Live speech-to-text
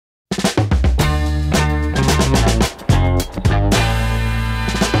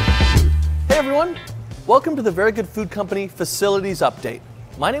Welcome to the Very Good Food Company Facilities Update.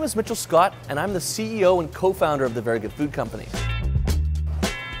 My name is Mitchell Scott and I'm the CEO and co-founder of the Very Good Food Company.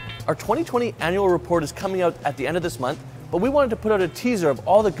 Our 2020 annual report is coming out at the end of this month, but we wanted to put out a teaser of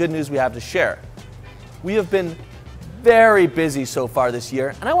all the good news we have to share. We have been very busy so far this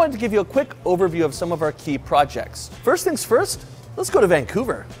year, and I wanted to give you a quick overview of some of our key projects. First things first, let's go to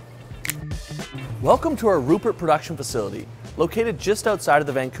Vancouver. Welcome to our Rupert production facility, located just outside of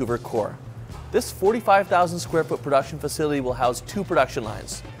the Vancouver core. This 45,000 square foot production facility will house 2 production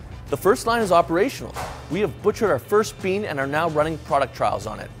lines. The first line is operational. We have butchered our first bean and are now running product trials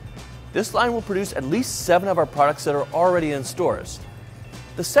on it. This line will produce at least 7 of our products that are already in stores.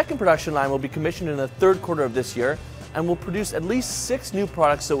 The second production line will be commissioned in the 3rd quarter of this year and will produce at least 6 new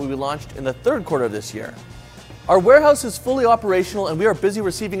products that will be launched in the 3rd quarter of this year. Our warehouse is fully operational and we are busy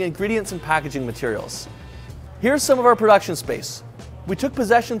receiving ingredients and packaging materials. Here's some of our production space. We took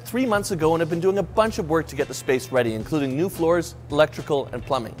possession 3 months ago and have been doing a bunch of work to get the space ready, including new floors, electrical, and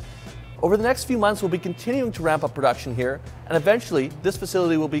plumbing. Over the next few months, we'll be continuing to ramp up production here, and eventually, this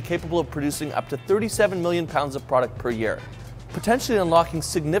facility will be capable of producing up to 37 million pounds of product per year, potentially unlocking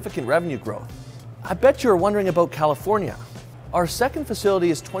significant revenue growth. I bet you're wondering about California. Our second facility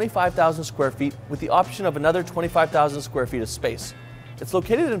is 25,000 square feet with the option of another 25,000 square feet of space. It's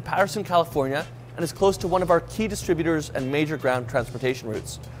located in Patterson, California, and is close to one of our key distributors and major ground transportation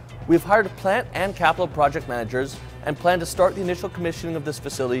routes. We've hired plant and capital project managers and plan to start the initial commissioning of this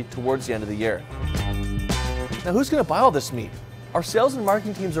facility towards the end of the year. Now, who's going to buy all this meat? Our sales and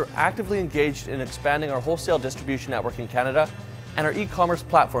marketing teams are actively engaged in expanding our wholesale distribution network in Canada and our e-commerce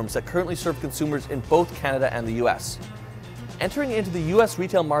platforms that currently serve consumers in both Canada and the US. Entering into the US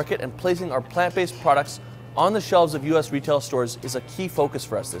retail market and placing our plant-based products on the shelves of US retail stores is a key focus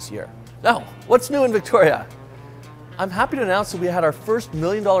for us this year. Now, what's new in Victoria? I'm happy to announce that we had our first $1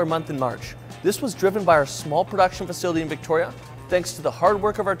 million month in March. This was driven by our small production facility in Victoria, thanks to the hard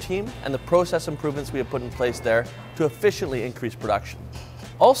work of our team and the process improvements we have put in place there to efficiently increase production.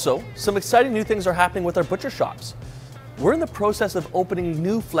 Also, some exciting new things are happening with our butcher shops. We're in the process of opening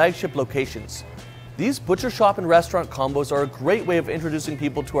new flagship locations. These butcher shop and restaurant combos are a great way of introducing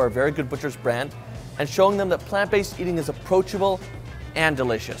people to our Very Good Butchers brand and showing them that plant-based eating is approachable and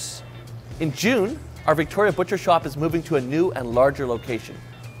delicious. In June, our Victoria Butcher Shop is moving to a new and larger location.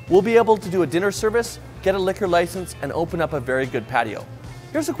 We'll be able to do a dinner service, get a liquor license, and open up a Very Good patio.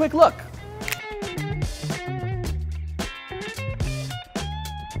 Here's a quick look.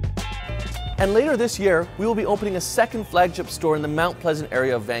 And later this year, we will be opening a second flagship store in the Mount Pleasant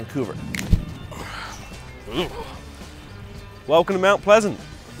area of Vancouver. Welcome to Mount Pleasant.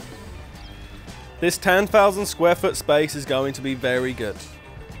 This 10,000 square foot space is going to be very good.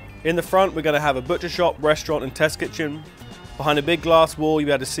 In the front, we're going to have a butcher shop, restaurant and test kitchen. Behind a big glass wall, you'll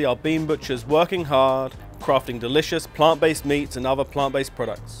be able to see our bean butchers working hard, crafting delicious plant-based meats and other plant-based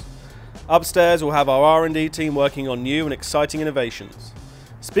products. Upstairs, we'll have our R&D team working on new and exciting innovations.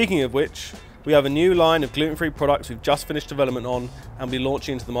 Speaking of which, we have a new line of gluten-free products we've just finished development on and will be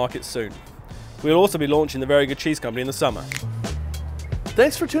launching into the market soon. We'll also be launching the Very Good Cheese Company in the summer.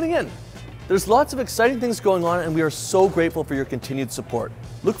 Thanks for tuning in. There's lots of exciting things going on and we are so grateful for your continued support.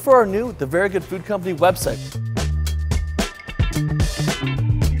 Look for our new The Very Good Food Company website.